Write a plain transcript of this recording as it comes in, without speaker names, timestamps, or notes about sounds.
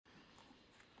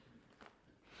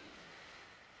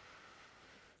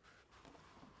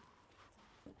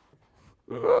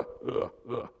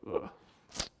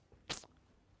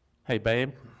Hey,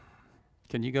 babe,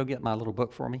 can you go get my little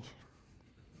book for me?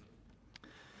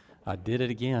 I did it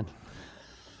again.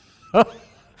 I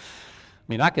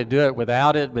mean, I could do it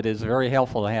without it, but it's very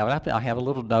helpful to have. I have a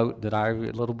little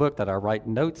little book that I write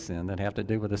notes in that have to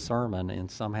do with a sermon, and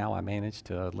somehow I managed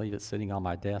to leave it sitting on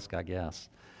my desk, I guess,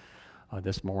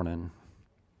 this morning.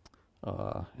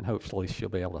 And hopefully she'll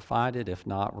be able to find it. If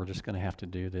not, we're just going to have to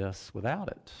do this without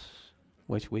it,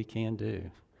 which we can do.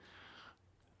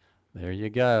 There you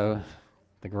go.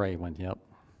 The gray one, yep.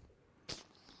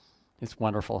 It's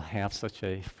wonderful to have such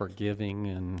a forgiving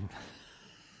and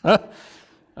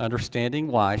understanding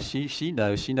wife. She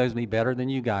knows me better than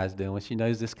you guys do, and she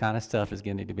knows this kind of stuff is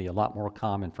getting to be a lot more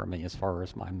common for me as far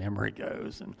as my memory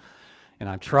goes. And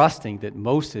I'm trusting that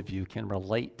most of you can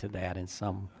relate to that in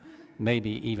some,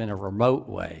 maybe even a remote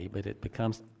way, but it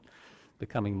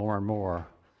becoming more and more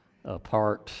a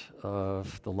part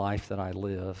of the life that I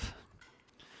live.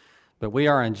 But we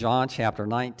are in John chapter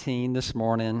 19 this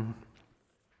morning,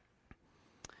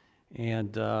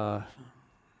 and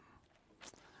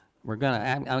we're going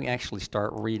to actually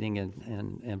start reading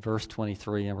in verse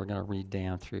 23, and we're going to read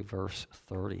down through verse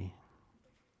 30.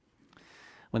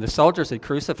 When the soldiers had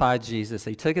crucified Jesus,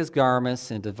 they took his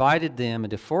garments and divided them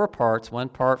into 4 parts, 1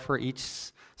 part for each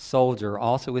soldier,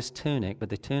 also his tunic, but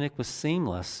the tunic was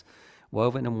seamless,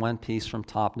 woven in one piece from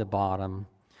top to bottom.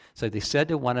 So they said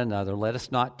to one another, "Let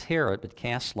us not tear it, but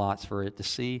cast lots for it to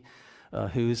see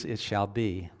whose it shall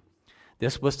be."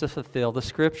 This was to fulfill the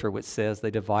scripture which says,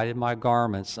 "They divided my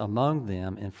garments among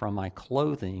them, and from my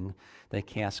clothing they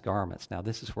cast garments." Now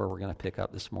this is where we're going to pick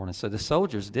up this morning. So the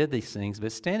soldiers did these things,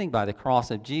 but standing by the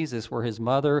cross of Jesus were his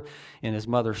mother and his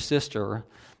mother's sister,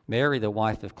 Mary the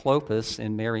wife of Clopas,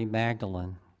 and Mary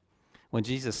Magdalene. When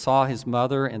Jesus saw his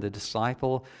mother and the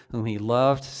disciple whom he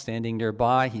loved standing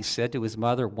nearby, he said to his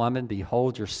mother, "Woman,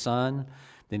 behold your son."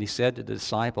 Then he said to the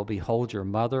disciple, "Behold your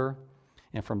mother."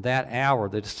 And from that hour,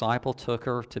 the disciple took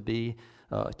her to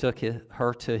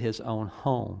his own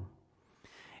home.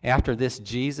 After this,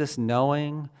 Jesus,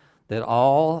 knowing that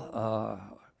all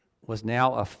was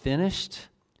now finished,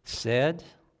 said,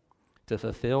 to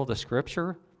fulfill the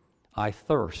scripture, "I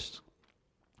thirst."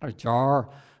 A jar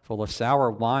full of sour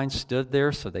wine stood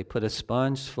there, so they put a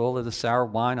sponge full of the sour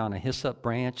wine on a hyssop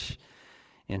branch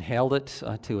and held it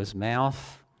to his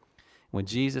mouth. When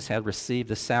Jesus had received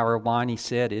the sour wine, he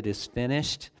said, "It is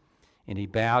finished." And he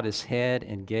bowed his head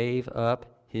and gave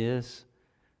up his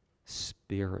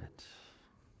spirit.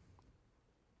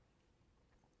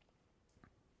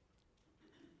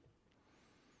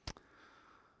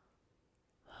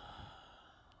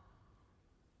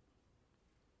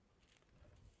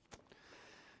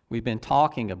 We've been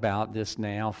talking about this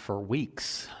now for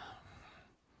weeks.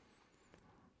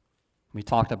 We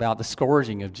talked about the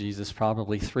scourging of Jesus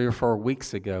probably 3 or 4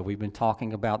 weeks ago. We've been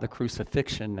talking about the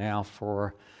crucifixion now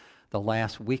for the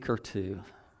last week or two.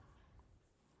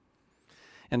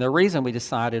 And the reason I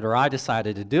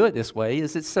decided to do it this way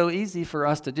is it's so easy for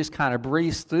us to just kind of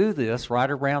breeze through this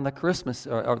right around the Christmas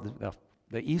or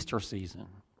the Easter season.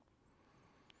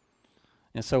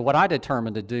 And so what I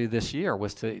determined to do this year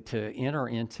was to enter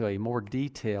into a more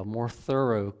detailed, more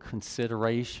thorough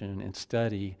consideration and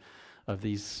study of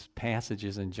these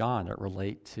passages in John that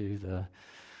relate to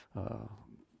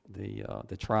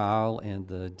the trial and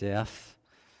the death,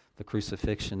 the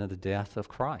crucifixion and the death of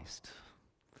Christ,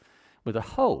 with a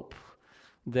hope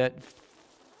that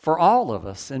for all of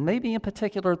us, and maybe in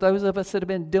particular those of us that have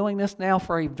been doing this now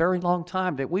for a very long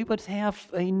time, that we would have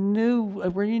a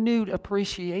renewed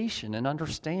appreciation and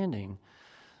understanding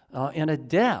and a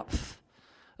depth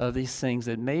of these things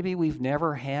that maybe we've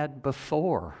never had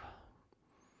before.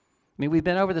 I mean, we've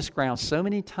been over this ground so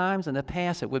many times in the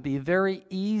past, it would be very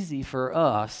easy for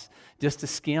us just to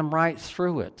skim right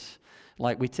through it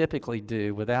like we typically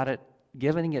do without it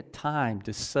giving it time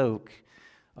to soak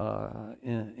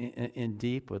in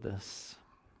deep with us.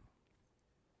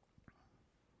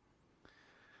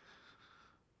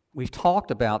 We've talked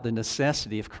about the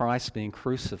necessity of Christ being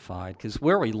crucified, because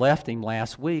where we left him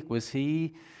last week was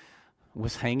he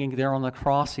was hanging there on the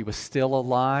cross. He was still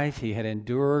alive. He had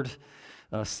endured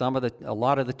a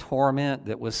lot of the torment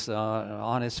that was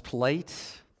on his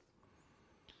plate.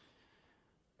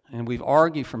 And we've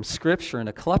argued from Scripture in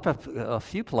a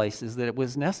few places that it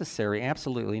was necessary,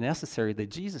 absolutely necessary, that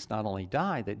Jesus not only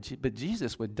died, but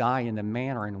Jesus would die in the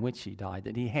manner in which he died,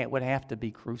 that he would have to be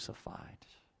crucified.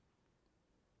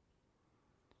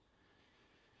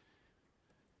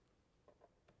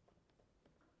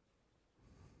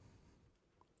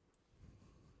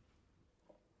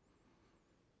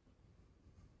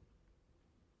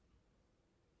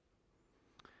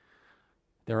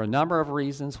 There are a number of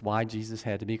reasons why Jesus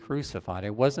had to be crucified.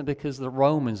 It wasn't because the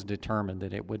Romans determined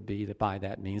that it would be by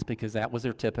that means, because that was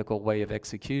their typical way of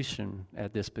execution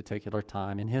at this particular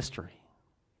time in history.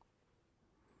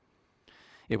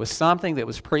 It was something that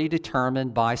was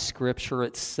predetermined by Scripture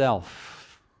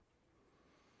itself.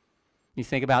 You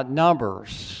think about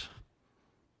Numbers,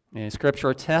 and Scripture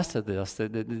attests to this,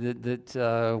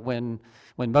 that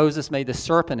when Moses made the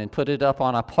serpent and put it up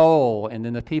on a pole, and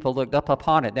then the people looked up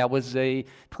upon it, that was a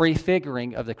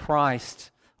prefiguring of the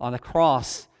Christ on the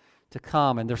cross to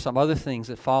come. And there's some other things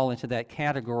that fall into that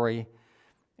category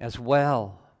as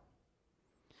well.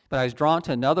 But I was drawn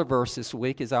to another verse this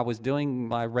week as I was doing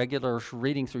my regular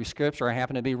reading through Scripture. I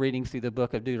happened to be reading through the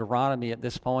book of Deuteronomy at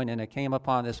this point, and I came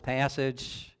upon this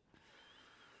passage.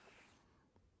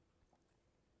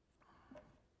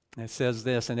 It says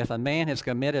this, "And if a man has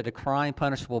committed a crime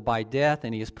punishable by death,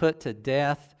 and he is put to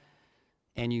death,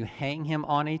 and you hang him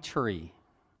on a tree,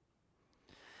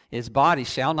 his body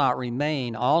shall not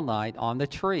remain all night on the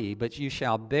tree, but you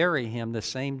shall bury him the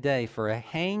same day, for a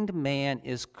hanged man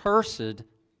is cursed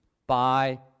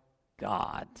by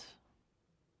God."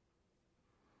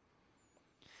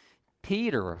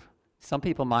 Peter, some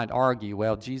people might argue,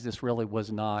 well, Jesus really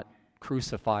was not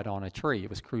crucified on a tree. He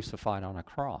was crucified on a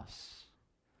cross.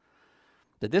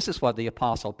 But this is what the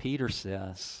Apostle Peter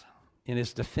says in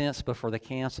his defense before the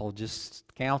council,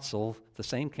 the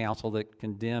same council that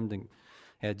condemned and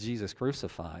had Jesus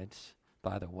crucified,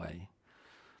 by the way,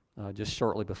 just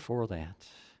shortly before that.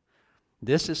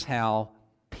 This is how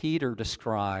Peter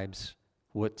describes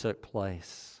what took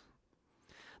place.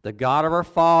 "The God of our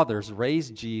fathers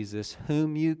raised Jesus,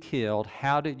 whom you killed.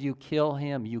 How did you kill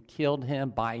him? You killed him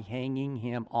by hanging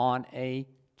him on a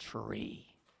tree."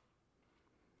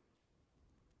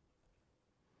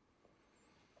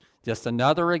 Just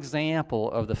another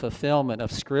example of the fulfillment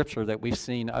of Scripture that we've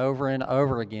seen over and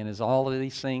over again as all of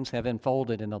these things have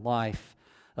unfolded in the life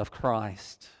of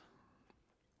Christ.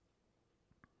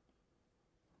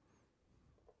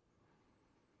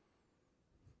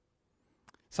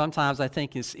 Sometimes I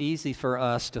think it's easy for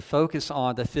us to focus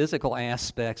on the physical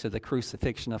aspects of the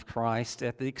crucifixion of Christ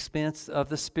at the expense of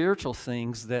the spiritual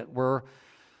things that were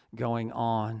going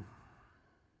on.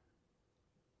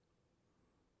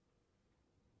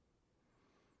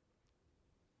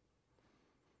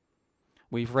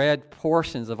 We've read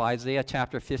portions of Isaiah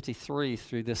chapter 53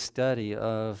 through this study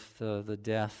of the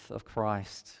death of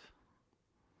Christ.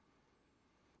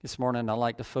 This morning I'd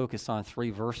like to focus on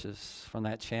 3 verses from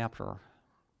that chapter,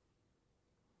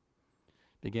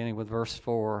 beginning with verse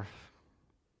 4.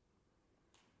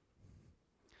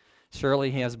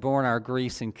 "Surely he has borne our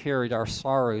griefs and carried our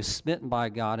sorrows, smitten by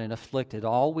God and afflicted.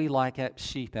 All we like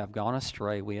sheep have gone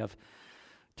astray. We have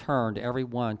turned every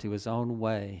one to his own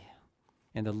way.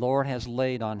 And the Lord has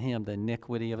laid on him the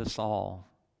iniquity of us all.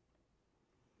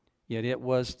 Yet it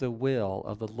was the will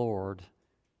of the Lord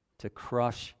to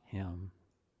crush him.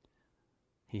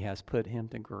 He has put him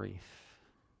to grief."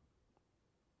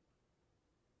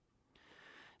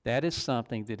 That is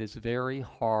something that is very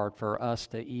hard for us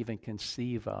to even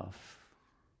conceive of.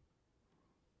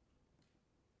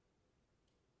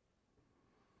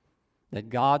 That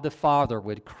God the Father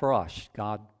would crush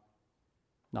God,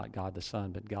 not God the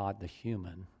Son, but God the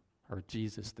human, or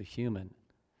Jesus the human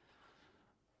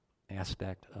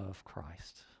aspect of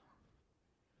Christ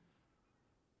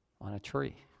on a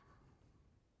tree.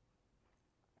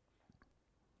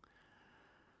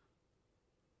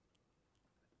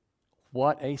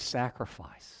 What a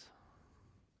sacrifice.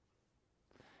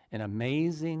 An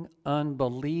amazing,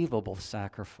 unbelievable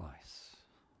sacrifice.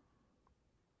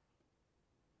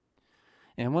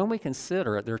 And when we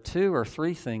consider it, there are 2 or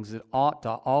 3 things that ought to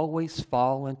always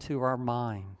fall into our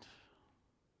mind.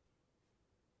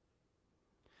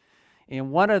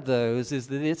 And one of those is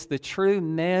that it's the true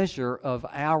measure of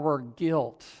our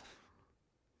guilt,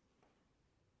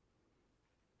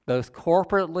 both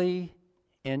corporately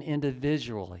and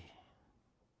individually.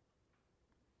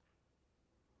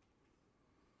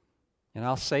 And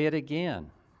I'll say it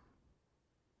again.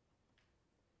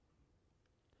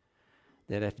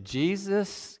 That if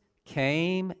Jesus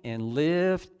came and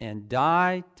lived and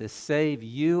died to save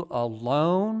you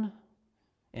alone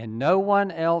and no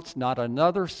one else, not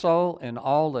another soul in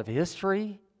all of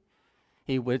history,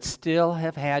 he would still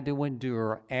have had to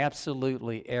endure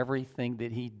absolutely everything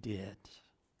that he did.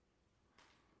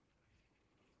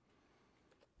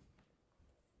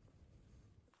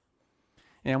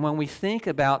 And when we think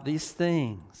about these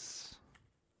things,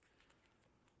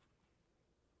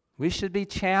 we should be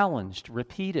challenged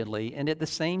repeatedly, and at the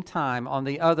same time, on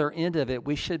the other end of it,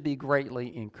 we should be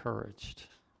greatly encouraged.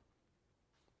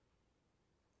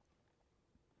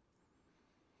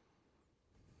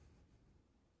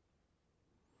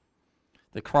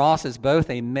 The cross is both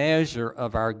a measure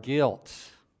of our guilt,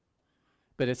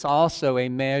 but it's also a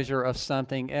measure of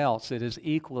something else that is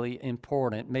equally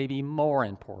important, maybe more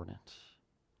important.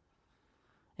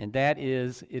 And that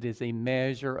is, it is a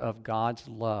measure of God's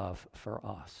love for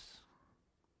us.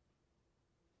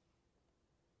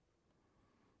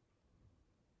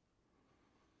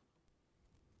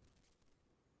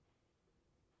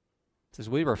 As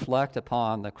we reflect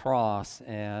upon the cross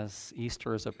as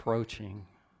Easter is approaching,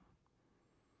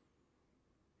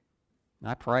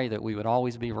 I pray that we would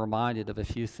always be reminded of a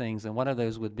few things, and one of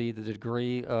those would be the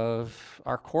degree of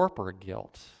our corporate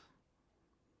guilt.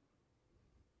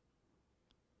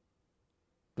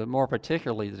 But more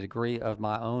particularly, the degree of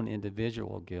my own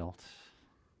individual guilt.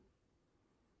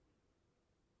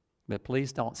 But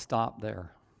please don't stop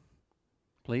there.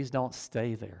 Please don't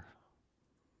stay there.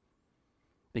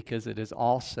 Because it is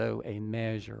also a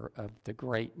measure of the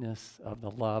greatness of the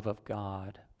love of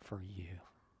God for you.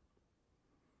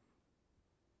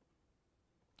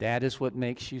 That is what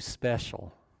makes you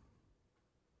special.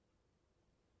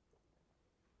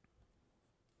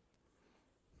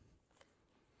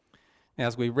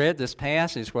 As we read this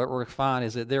passage, what we're finding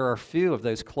is that there are few of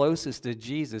those closest to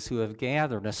Jesus who have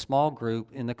gathered in a small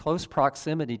group in the close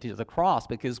proximity to the cross,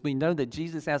 because we know that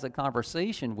Jesus has a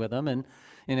conversation with them, and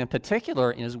in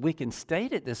particular, as we can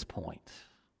state at this point,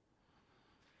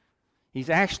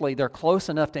 they're close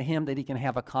enough to him that he can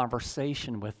have a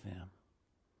conversation with them.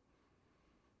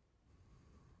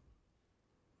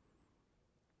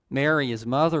 Mary, his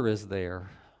mother, is there.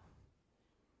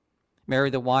 Mary,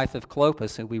 the wife of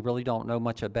Clopas, who we really don't know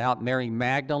much about. Mary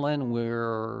Magdalene,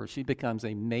 where she becomes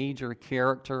a major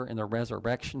character in the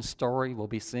resurrection story. We'll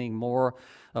be seeing more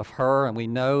of her, and we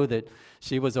know that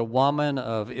she was a woman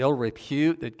of ill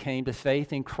repute that came to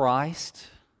faith in Christ.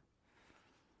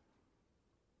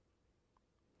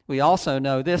 We also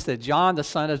know this, that John, the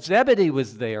son of Zebedee,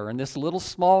 was there in this little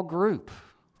small group.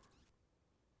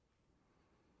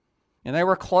 And they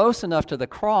were close enough to the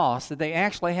cross that they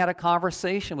actually had a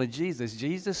conversation with Jesus.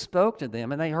 Jesus spoke to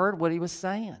them, and they heard what he was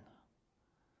saying.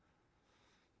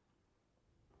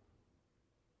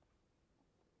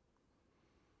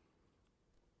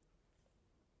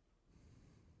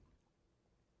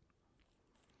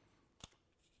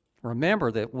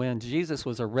 Remember that when Jesus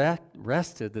was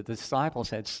arrested, the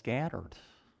disciples had scattered,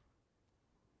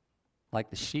 like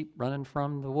the sheep running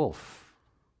from the wolf.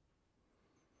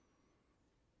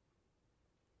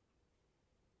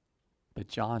 But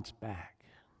John's back.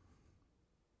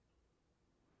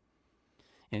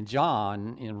 And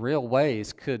John, in real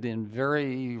ways, could in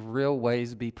very real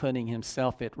ways be putting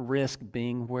himself at risk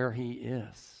being where he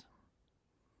is.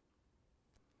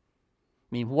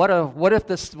 I mean, what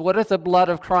if the blood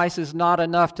of Christ is not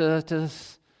enough for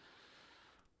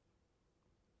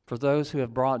those who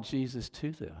have brought Jesus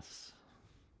to this?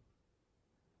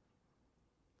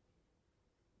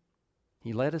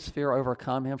 He let his fear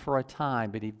overcome him for a time,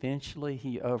 but eventually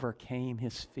he overcame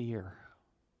his fear.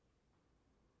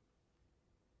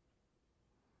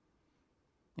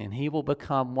 And he will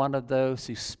become one of those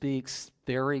who speaks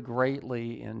very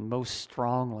greatly and most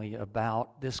strongly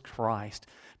about this Christ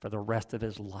for the rest of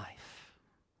his life.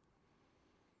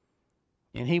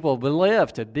 And he will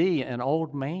live to be an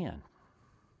old man,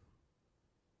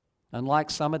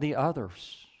 unlike some of the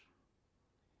others.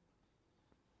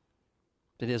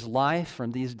 That his life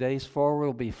from these days forward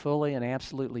will be fully and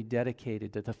absolutely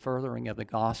dedicated to the furthering of the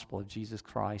gospel of Jesus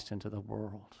Christ into the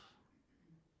world.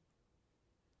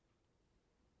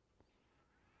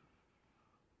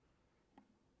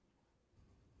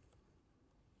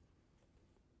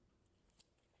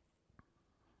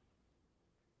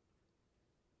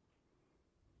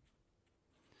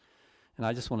 And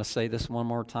I just want to say this one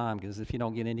more time, because if you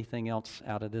don't get anything else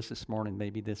out of this morning,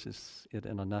 maybe this is it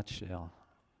in a nutshell.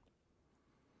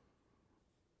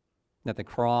 That the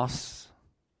cross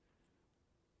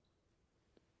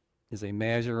is a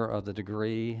measure of the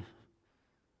degree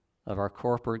of our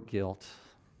corporate guilt.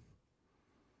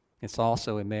 It's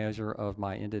also a measure of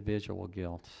my individual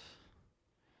guilt.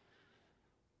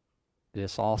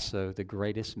 It's also the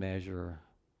greatest measure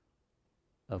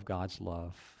of God's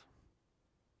love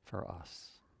for us.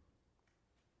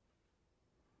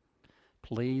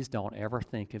 Please don't ever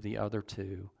think of the other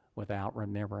two without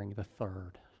remembering the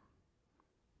third.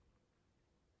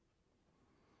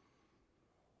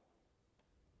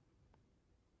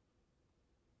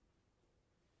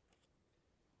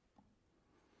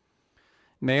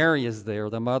 Mary is there,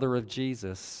 the mother of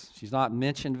Jesus. She's not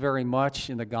mentioned very much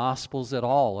in the Gospels at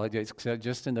all, except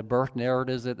just in the birth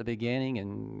narratives at the beginning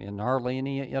and hardly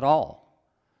any at all.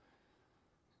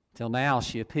 Till now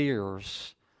she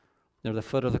appears near the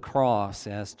foot of the cross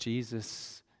as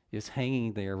Jesus is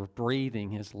hanging there,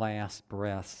 breathing his last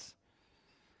breaths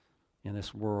in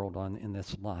this world, in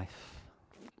this life.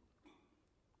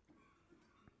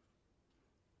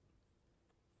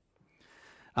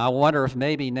 I wonder if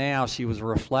maybe now she was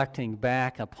reflecting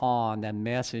back upon that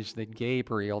message that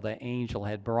Gabriel, the angel,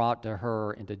 had brought to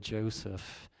her and to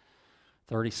Joseph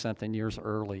 30-something years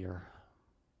earlier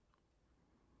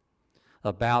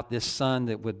about this son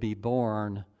that would be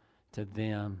born to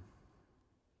them.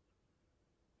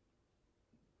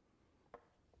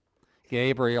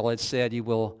 Gabriel had said, "You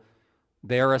will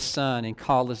bear a son and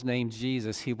call his name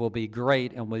Jesus. He will be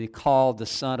great and will be called the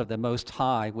Son of the Most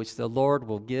High, which the Lord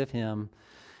will give him.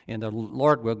 And the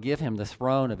Lord will give him the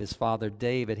throne of his father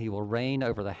David. He will reign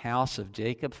over the house of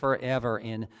Jacob forever,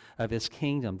 and of his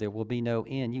kingdom there will be no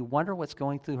end." You wonder what's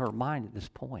going through her mind at this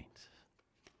point.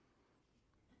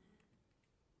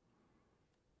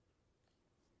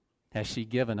 Has she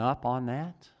given up on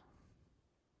that?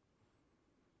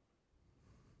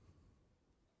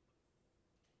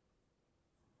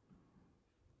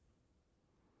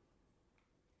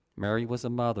 Mary was a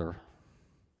mother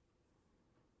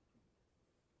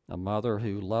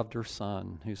who loved her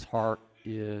son, whose heart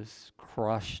is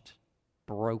crushed,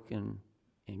 broken,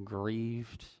 and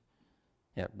grieved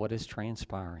at what is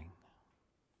transpiring.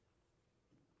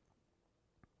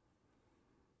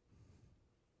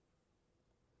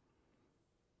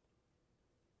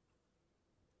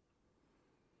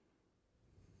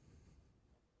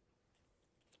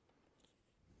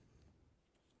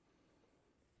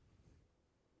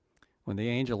 When the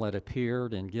angel had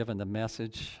appeared and given the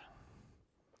message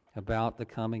about the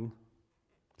coming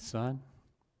son,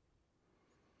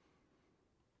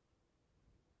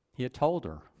 he had told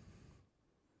her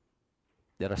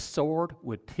that a sword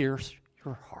would pierce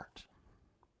your heart.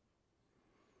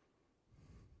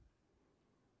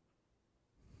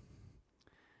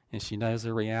 And she knows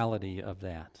the reality of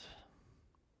that.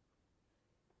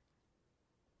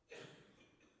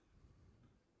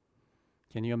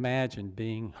 Can you imagine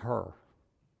being her,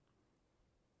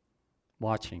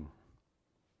 watching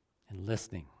and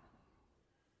listening?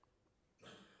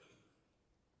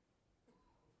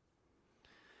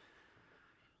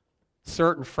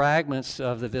 Certain fragments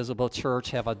of the visible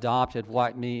church have adopted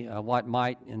what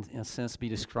might, in a sense, be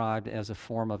described as a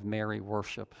form of Mary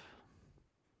worship,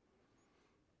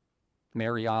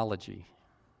 Mariology,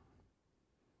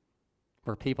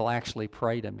 where people actually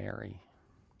pray to Mary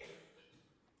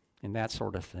and that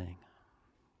sort of thing.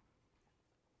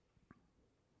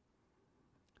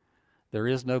 There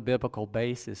is no biblical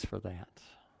basis for that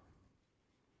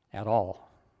at all.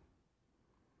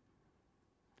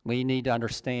 We need to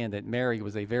understand that Mary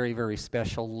was a very, very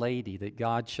special lady that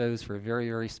God chose for a very,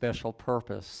 very special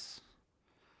purpose.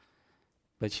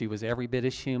 But she was every bit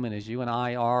as human as you and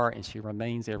I are, and she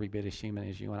remains every bit as human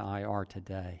as you and I are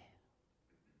today.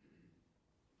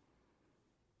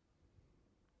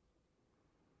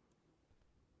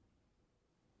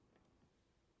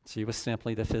 She was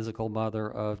simply the physical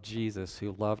mother of Jesus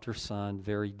who loved her son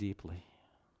very deeply.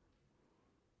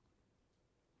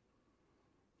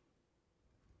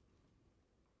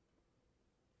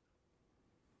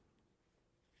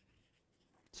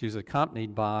 She was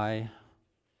accompanied by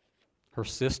her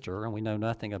sister, and we know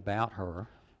nothing about her.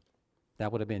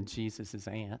 That would have been Jesus'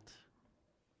 aunt.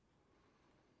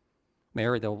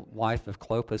 Mary, the wife of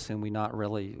Clopas, whom we don't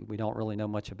really know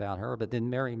much about her, but then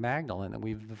Mary Magdalene, that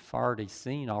we've already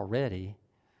seen already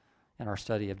in our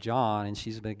study of John, and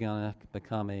she's going to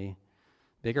become a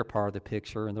bigger part of the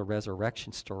picture in the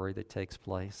resurrection story that takes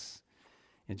place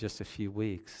in just a few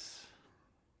weeks.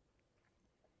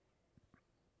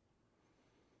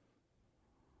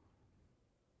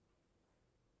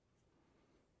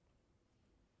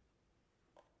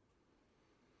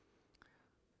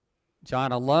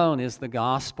 John alone is the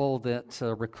gospel that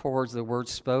records the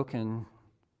words spoken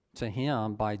to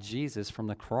him by Jesus from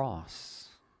the cross.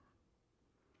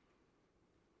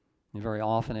 And very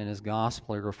often in his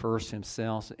gospel, he refers to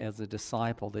himself as a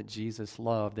disciple that Jesus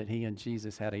loved, that he and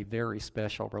Jesus had a very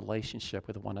special relationship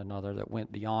with one another that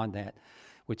went beyond that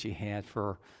which he had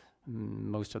for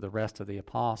most of the rest of the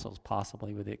apostles,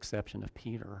 possibly with the exception of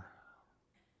Peter.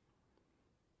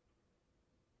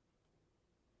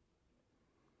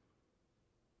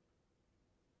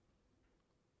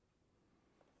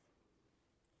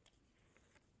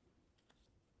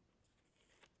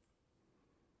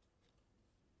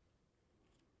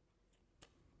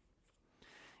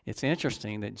 It's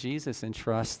interesting that Jesus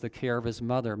entrusts the care of his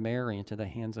mother, Mary, into the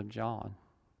hands of John.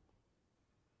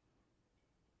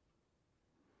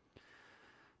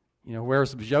 You know,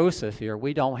 where's Joseph here?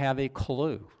 We don't have a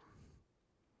clue.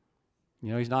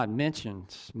 You know, he's not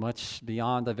mentioned much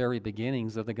beyond the very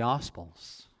beginnings of the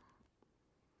Gospels.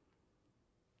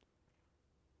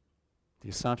 The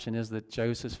assumption is that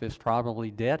Joseph is probably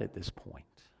dead at this point.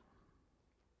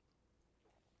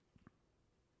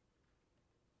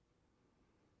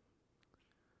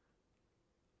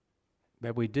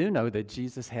 But we do know that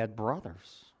Jesus had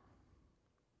brothers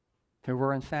who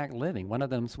were in fact living. One of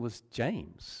them was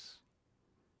James,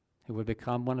 who would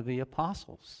become one of the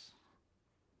apostles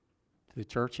to the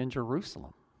church in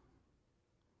Jerusalem.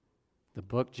 The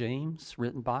book James,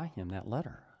 written by him, that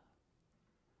letter.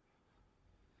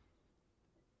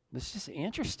 It's just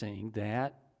interesting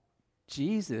that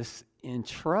Jesus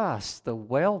entrusts the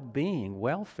well-being,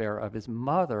 welfare of his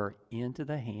mother into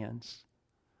the hands,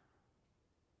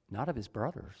 not of his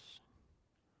brothers,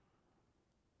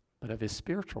 but of his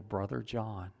spiritual brother,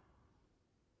 John.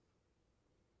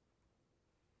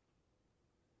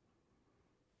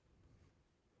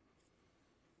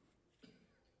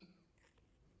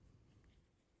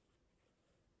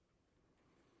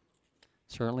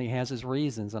 Certainly has his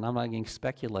reasons, and I'm not going to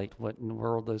speculate what in the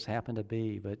world those happen to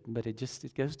be, but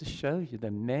it goes to show you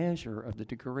the measure of the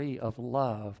degree of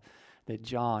love that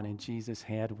John and Jesus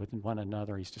had with one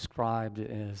another. He's described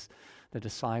as the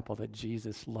disciple that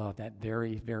Jesus loved, that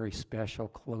very, very special,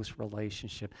 close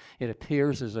relationship. It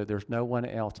appears as though there's no one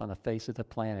else on the face of the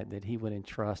planet that he would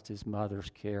entrust his mother's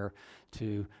care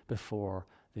to before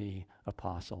the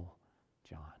Apostle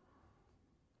John.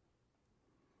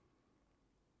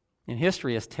 And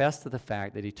history has tested the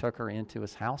fact that he took her into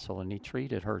his household and he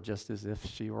treated her just as if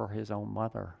she were his own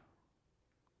mother.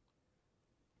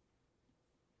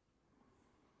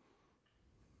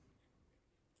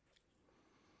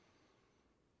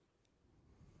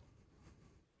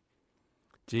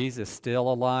 Jesus,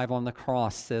 still alive on the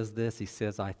cross, says this. He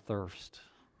says, I thirst.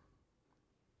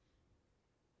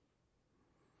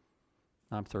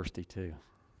 I'm thirsty too.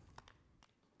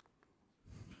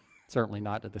 Certainly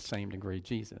not to the same degree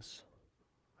Jesus.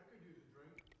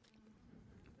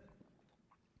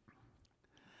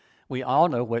 We all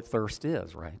know what thirst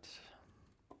is, right?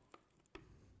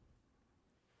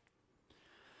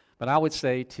 But I would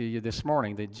say to you this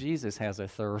morning that Jesus has a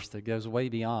thirst that goes way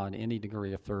beyond any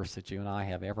degree of thirst that you and I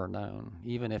have ever known,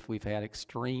 even if we've had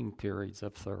extreme periods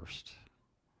of thirst.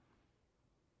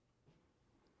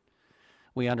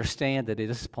 We understand that at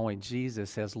this point,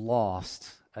 Jesus has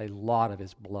lost a lot of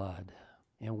his blood,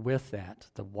 and with that,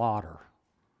 the water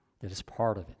that is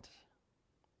part of it.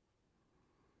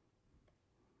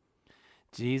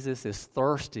 Jesus is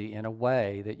thirsty in a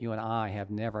way that you and I have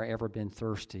never, ever been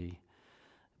thirsty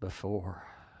before.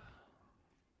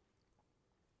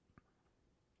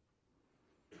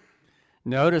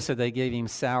 Notice that they gave him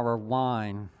sour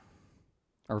wine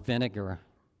or vinegar.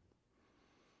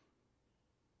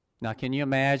 Now, can you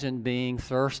imagine being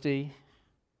thirsty?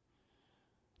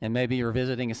 And maybe you're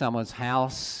visiting someone's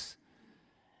house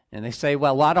and they say,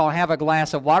 well, I don't have a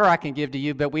glass of water I can give to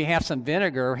you, but we have some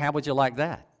vinegar. How would you like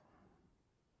that?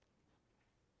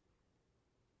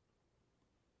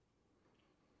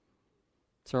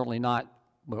 Certainly not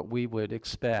what we would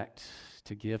expect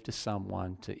to give to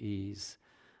someone to ease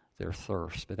their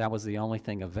thirst. But that was the only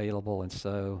thing available, and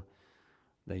so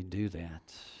they do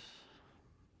that.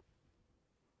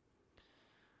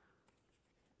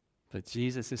 But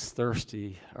Jesus is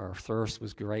thirsty. Our thirst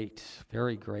was great,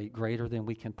 very great, greater than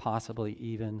we can possibly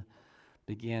even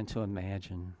begin to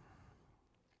imagine.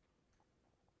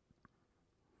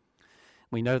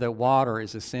 We know that water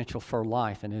is essential for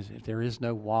life, and if there is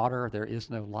no water, there is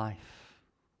no life.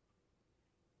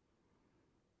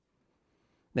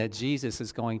 That Jesus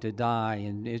is going to die,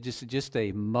 and it's just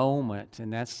a moment,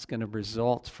 and that's going to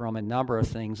result from a number of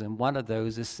things, and one of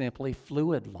those is simply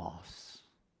fluid loss.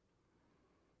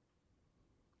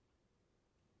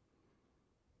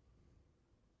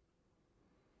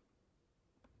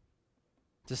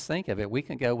 Just think of it. We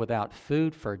can go without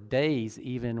food for days,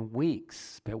 even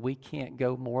weeks, but we can't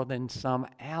go more than some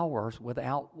hours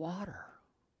without water.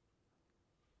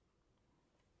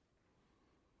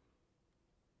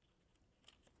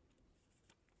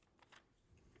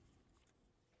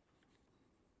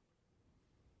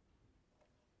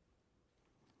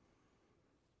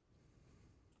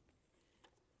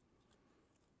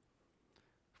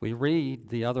 We read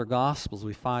the other Gospels,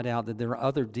 we find out that there are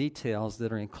other details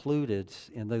that are included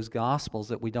in those Gospels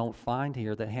that we don't find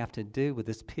here that have to do with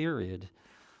this period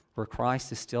where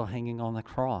Christ is still hanging on the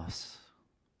cross.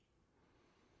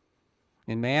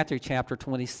 In Matthew chapter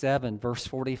 27, verse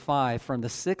 45, from the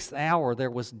 6th hour there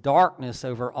was darkness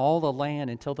over all the land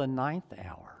until the 9th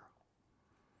hour.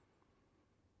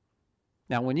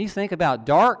 Now, when you think about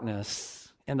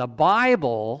darkness in the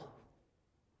Bible,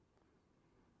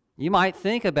 You might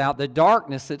think about the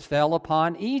darkness that fell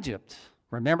upon Egypt.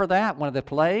 Remember that, one of the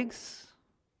plagues?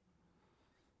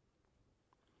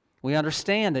 We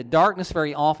understand that darkness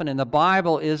very often in the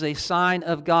Bible is a sign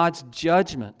of God's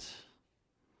judgment.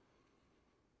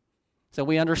 So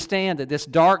we understand that this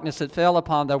darkness that fell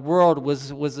upon the world was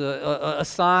a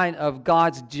sign of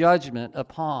God's judgment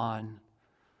upon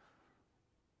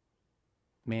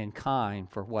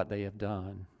mankind for what they have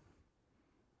done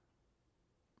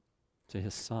to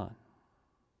His Son.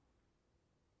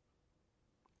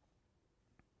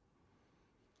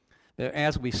 But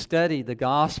as we study the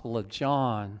Gospel of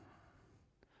John,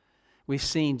 we've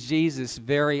seen Jesus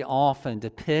very often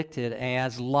depicted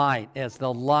as light, as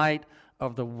the light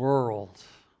of the world.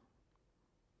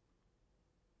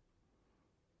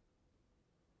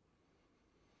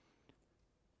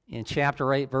 In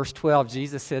chapter 8, verse 12,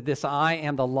 Jesus said this, "I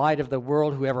am the light of the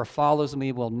world. Whoever follows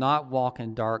me will not walk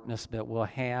in darkness, but will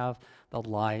have the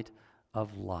light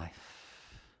of life."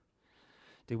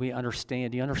 Do we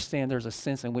understand? Do you understand there's a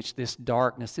sense in which this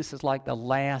darkness, this is like the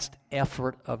last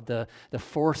effort of the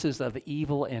forces of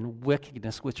evil and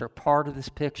wickedness, which are part of this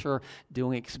picture,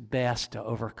 doing its best to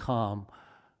overcome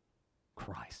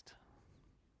Christ.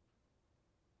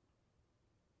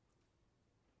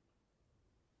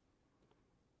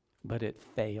 But it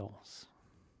fails.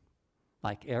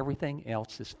 Like everything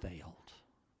else has failed.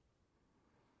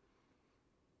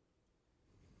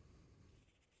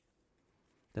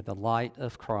 That the light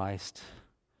of Christ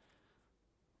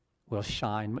will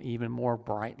shine even more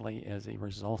brightly as a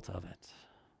result of it.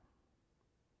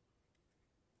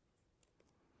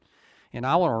 And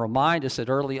I want to remind us that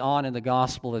early on in the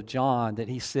Gospel of John that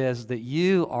he says that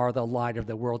you are the light of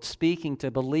the world, speaking to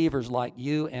believers like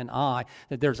you and I,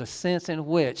 that there's a sense in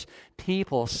which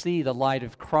people see the light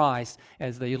of Christ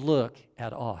as they look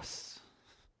at us.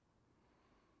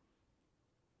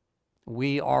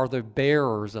 We are the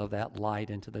bearers of that light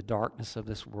into the darkness of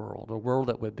this world, a world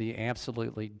that would be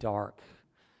absolutely dark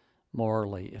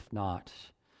morally if not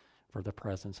for the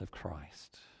presence of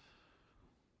Christ.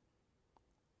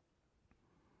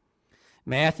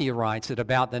 Matthew writes at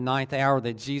about the 9th hour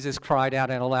that Jesus cried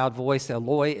out in a loud voice,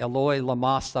 "Eloi, Eloi,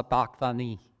 lama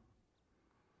sabachthani."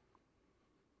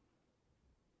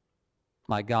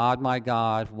 My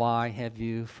God, why have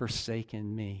you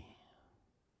forsaken me?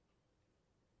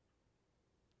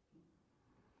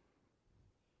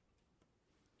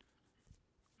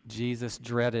 Jesus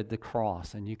dreaded the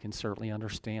cross, and you can certainly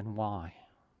understand why.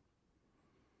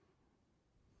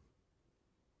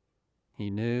 He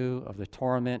knew of the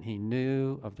torment, he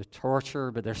knew of the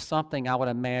torture, but there's something I would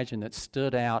imagine that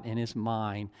stood out in his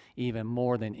mind even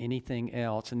more than anything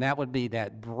else, and that would be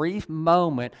that brief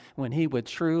moment when he would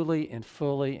truly and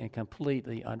fully and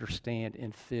completely understand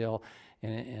and feel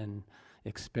and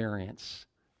experience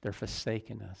their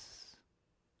forsakenness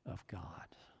of God.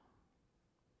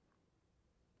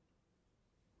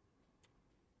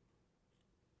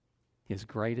 His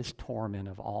greatest torment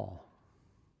of all.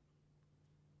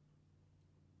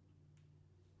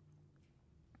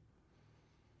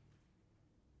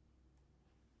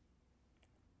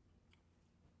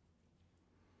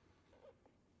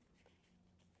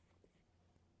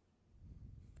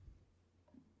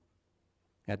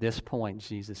 At this point,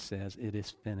 Jesus says, "It is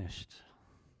finished."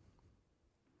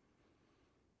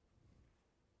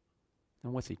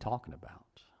 And what's he talking about?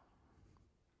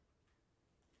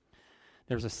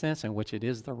 There's a sense in which it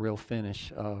is the real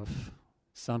finish of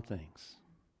some things.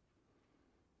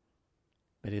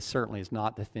 But it certainly is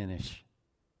not the finish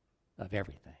of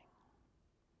everything.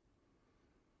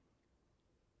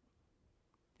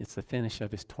 It's the finish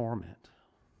of his torment.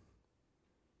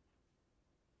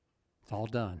 It's all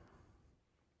done.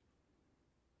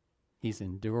 He's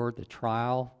endured the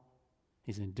trial.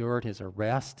 He's endured his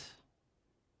arrest.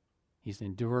 He's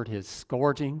endured his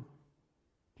scourging.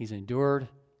 He's endured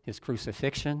his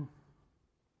crucifixion.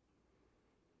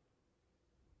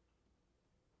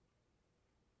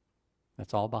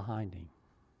 That's all behind him.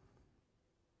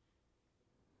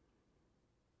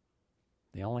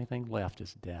 The only thing left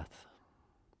is death.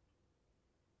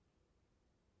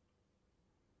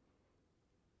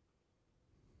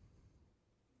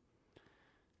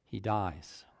 He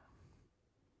dies.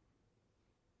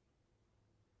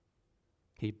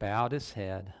 He bowed his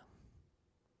head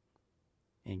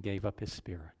and gave up his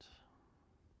spirit.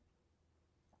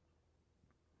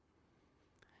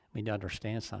 We need to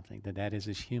understand something, that is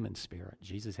his human spirit.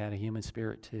 Jesus had a human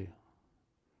spirit too.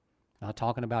 Not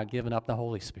talking about giving up the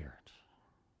Holy Spirit.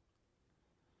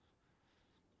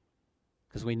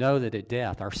 Because we know that at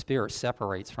death, our spirit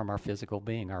separates from our physical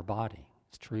being, our body.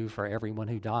 It's true for everyone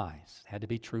who dies. It had to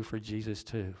be true for Jesus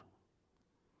too.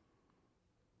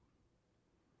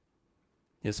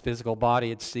 His physical body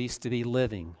had ceased to be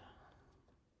living.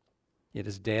 It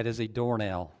is dead as a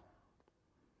doornail.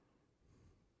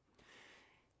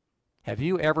 Have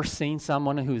you ever seen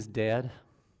someone who's dead?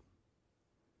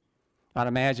 I'd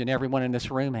imagine everyone in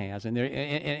this room has. And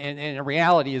the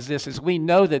reality is this, is we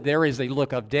know that there is a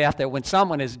look of death, that when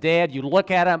someone is dead, you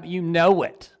look at them, you know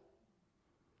it.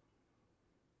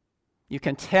 You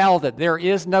can tell that there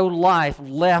is no life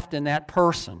left in that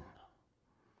person.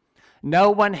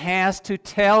 No one has to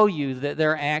tell you that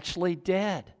they're actually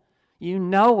dead. You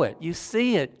know it, you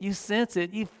see it, you sense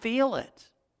it, you feel it.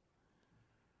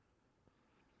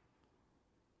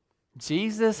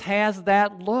 Jesus has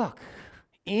that look.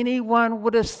 Anyone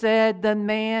would have said the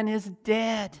man is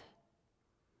dead.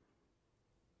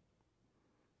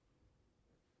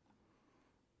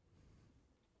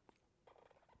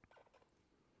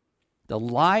 The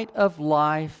light of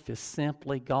life is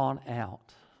simply gone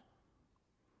out.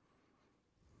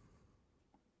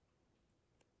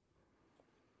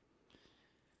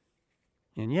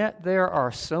 And yet there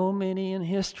are so many in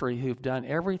history who've done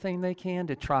everything they can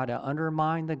to try to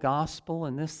undermine the gospel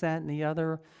and this, that, and the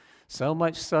other. So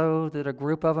much so that a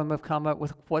group of them have come up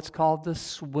with what's called the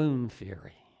swoon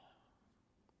theory.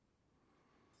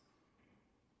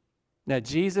 That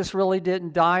Jesus really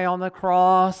didn't die on the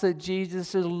cross, that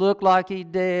Jesus looked like he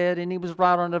did, and he was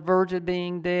right on the verge of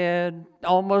being dead,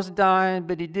 almost dying,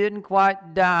 but he didn't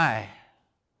quite die.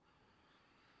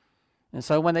 And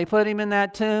so when they put him in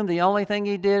that tomb, the only thing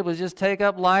he did was just take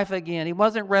up life again. He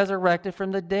wasn't resurrected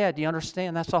from the dead. Do you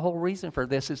understand? That's the whole reason for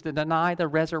this, is to deny the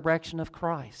resurrection of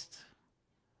Christ.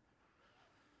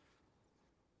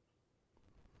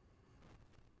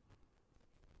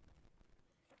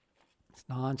 It's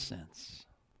nonsense.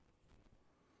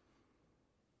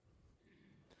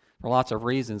 For lots of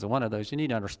reasons, and one of those, you need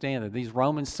to understand that these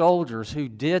Roman soldiers who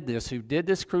did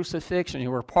this crucifixion,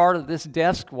 who were part of this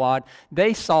death squad,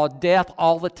 they saw death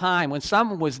all the time. When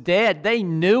someone was dead, they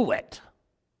knew it.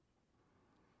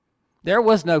 There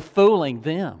was no fooling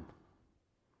them.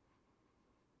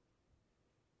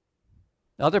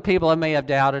 Other people may have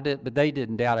doubted it, but they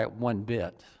didn't doubt it one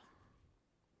bit.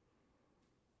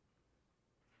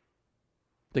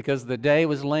 Because the day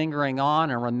was lingering on,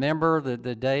 and remember that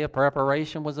the day of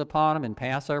preparation was upon them, and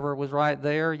Passover was right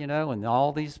there, you know, and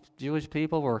all these Jewish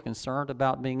people were concerned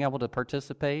about being able to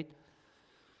participate,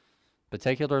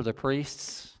 particularly the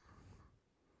priests.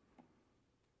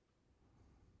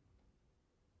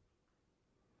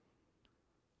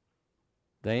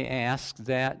 They asked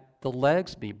that the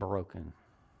legs be broken.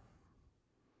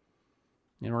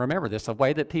 And remember this, the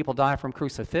way that people die from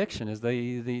crucifixion is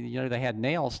they had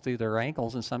nails through their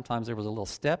ankles, and sometimes there was a little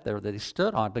step there that they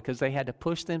stood on because they had to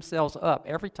push themselves up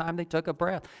every time they took a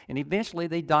breath. And eventually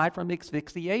they died from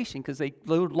asphyxiation because they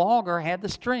no longer had the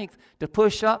strength to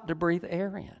push up to breathe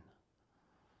air in.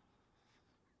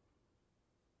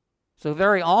 So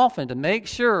very often, to make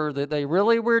sure that they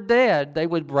really were dead, they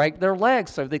would break their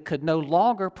legs so they could no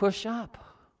longer push up.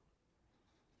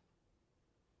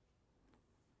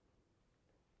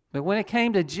 But when it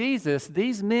came to Jesus,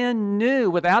 these men knew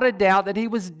without a doubt that he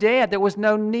was dead. There was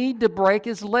no need to break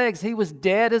his legs. He was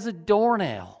dead as a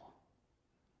doornail.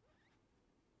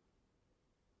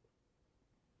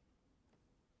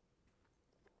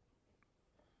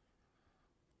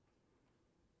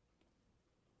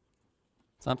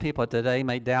 Some people today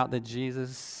may doubt that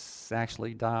Jesus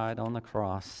actually died on the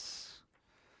cross,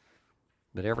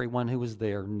 but everyone who was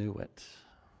there knew it,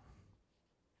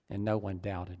 and no one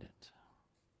doubted it.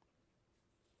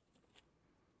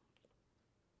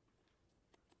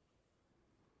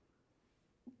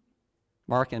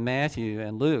 Mark and Matthew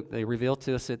and Luke, they reveal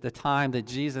to us at the time that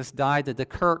Jesus died that the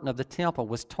curtain of the temple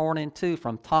was torn in two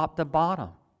from top to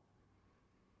bottom.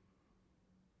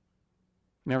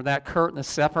 Remember that curtain that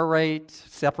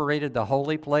separated the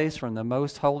holy place from the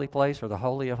most holy place, or the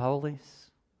Holy of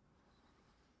Holies?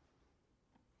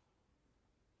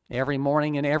 Every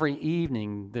morning and every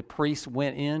evening, the priest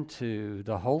went into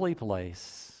the holy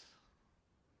place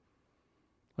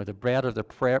where the bread of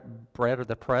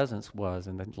the presence was,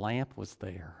 and the lamp was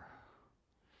there.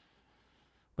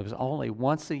 It was only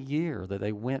once a year that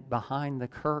they went behind the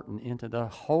curtain into the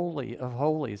Holy of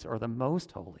Holies, or the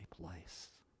most holy place.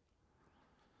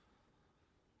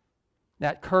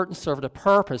 That curtain served a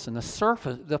purpose, and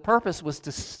the purpose was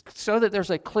to so that there's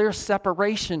a clear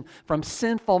separation from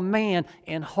sinful man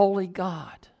and holy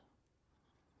God.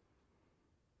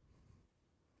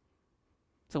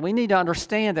 So we need to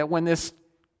understand that when this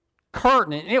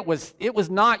curtain, and it was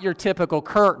not your typical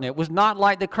curtain. It was not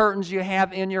like the curtains you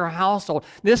have in your household.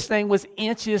 This thing was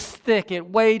inches thick. It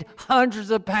weighed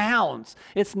hundreds of pounds.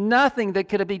 It's nothing that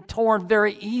could have been torn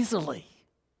very easily.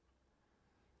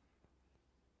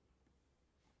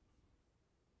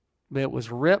 but it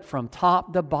was ripped from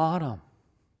top to bottom.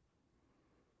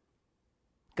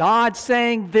 God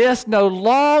saying this, no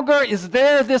longer is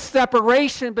there this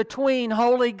separation between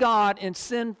holy God and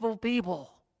sinful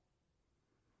people.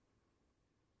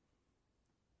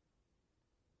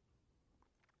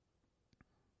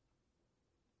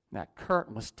 That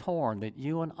curtain was torn that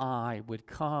you and I would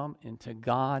come into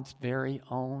God's very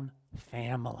own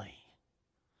family.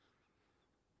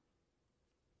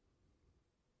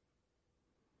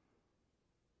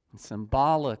 And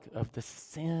symbolic of the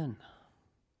sin.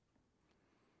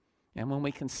 And when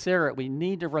we consider it, we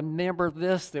need to remember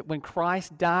this, that when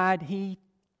Christ died, He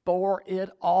bore it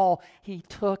all. He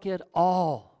took it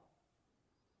all.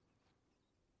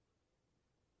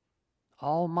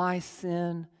 All my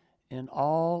sin and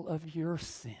all of your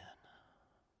sin.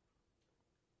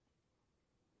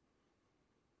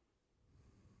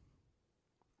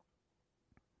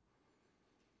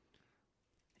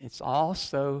 It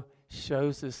also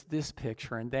shows us this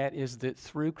picture, and that is that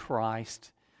through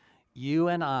Christ, you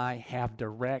and I have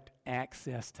direct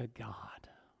access to God.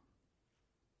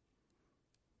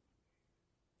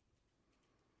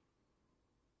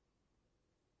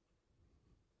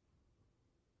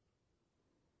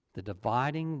 The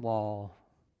dividing wall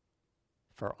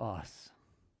for us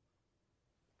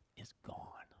is gone.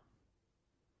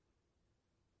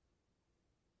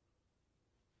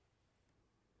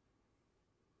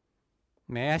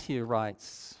 Matthew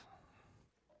writes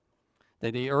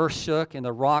that the earth shook and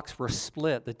the rocks were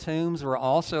split. The tombs were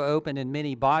also opened, and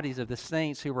many bodies of the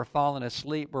saints who were fallen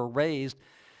asleep were raised.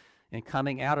 And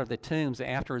coming out of the tombs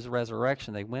after his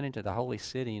resurrection, they went into the holy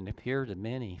city and appeared to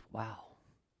many. Wow.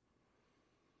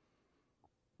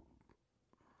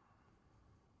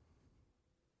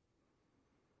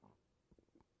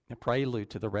 A prelude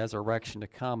to the resurrection to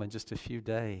come in just a few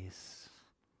days.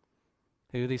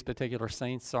 Who these particular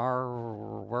saints are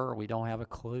or were, we don't have a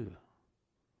clue.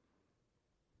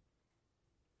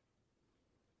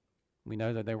 We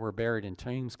know that they were buried in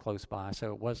tombs close by,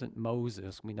 so it wasn't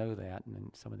Moses. We know that,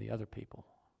 and some of the other people.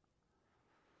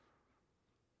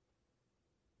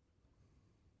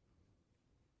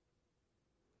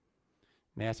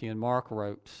 Matthew and Mark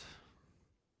wrote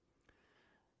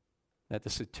that the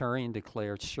centurion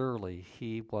declared, surely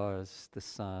he was the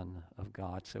Son of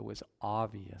God. So it was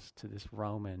obvious to this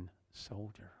Roman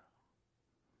soldier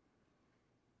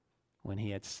when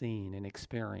he had seen and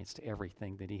experienced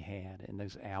everything that he had in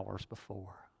those hours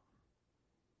before.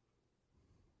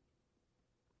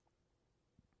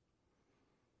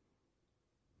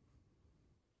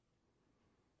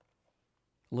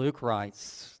 Luke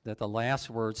writes that the last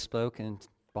words spoken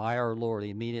by our Lord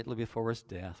immediately before his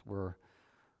death were,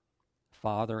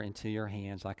 Father, into your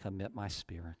hands I commit my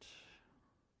spirit.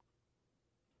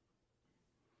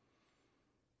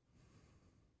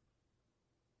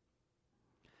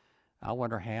 I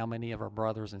wonder how many of our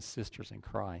brothers and sisters in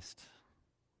Christ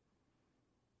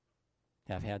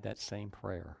have had that same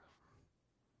prayer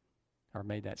or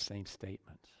made that same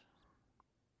statement.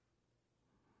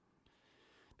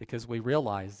 Because we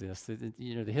realize this, that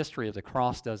the history of the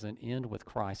cross doesn't end with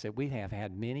Christ. That we have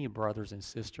had many brothers and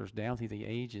sisters down through the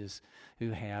ages who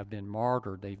have been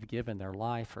martyred. They've given their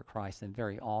life for Christ, and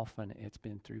very often it's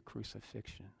been through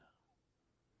crucifixion.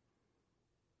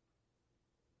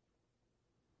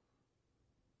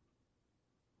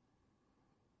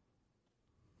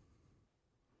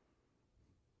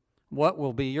 What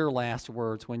will be your last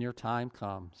words when your time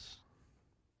comes?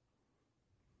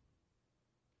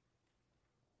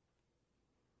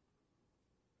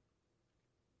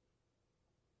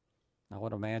 I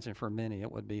would imagine for many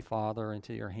it would be, Father,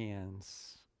 into your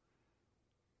hands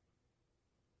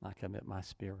I commit my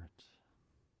spirit.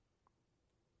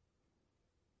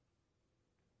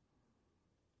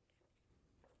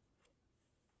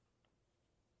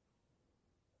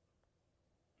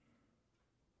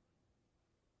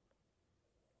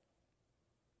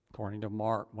 According to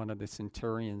Mark, one of the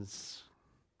centurions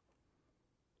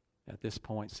at this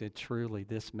point said, truly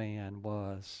this man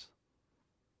was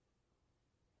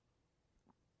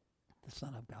the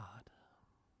Son of God.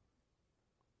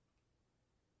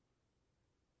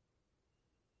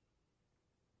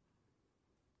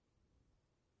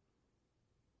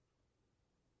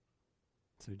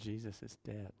 So Jesus is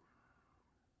dead.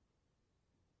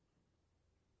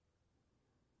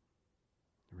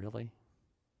 Really?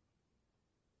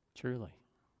 Truly.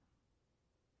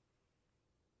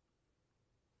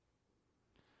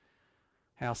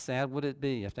 How sad would it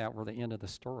be if that were the end of the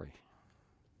story?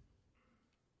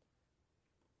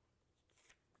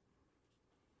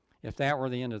 If that were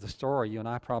the end of the story, you and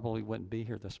I probably wouldn't be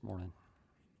here this morning.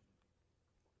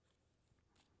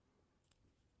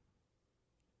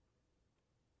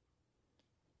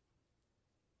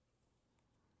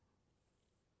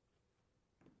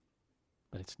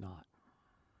 but it's not.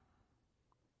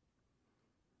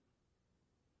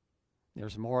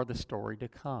 There's more of the story to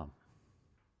come.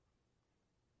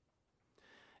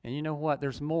 And you know what?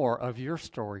 There's more of your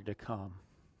story to come.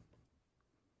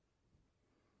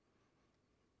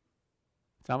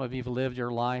 Some of you have lived your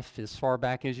life as far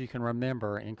back as you can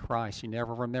remember in Christ. You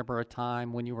never remember a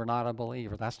time when you were not a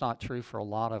believer. That's not true for a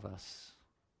lot of us.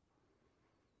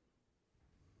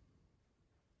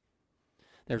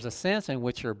 There's a sense in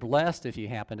which you're blessed if you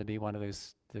happen to be one of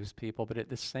those people, but at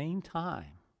the same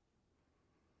time,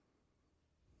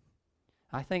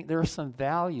 I think there's some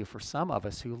value for some of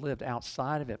us who lived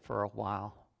outside of it for a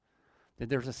while. That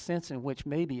there's a sense in which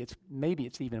maybe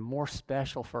it's even more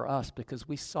special for us because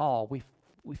we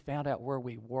found out where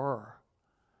we were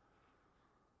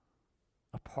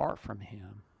apart from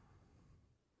Him.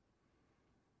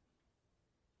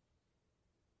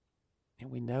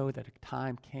 And we know that a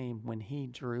time came when He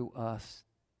drew us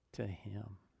to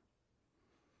Him.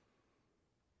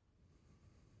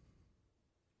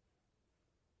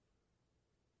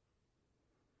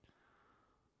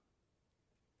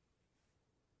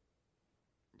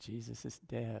 Jesus is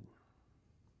dead.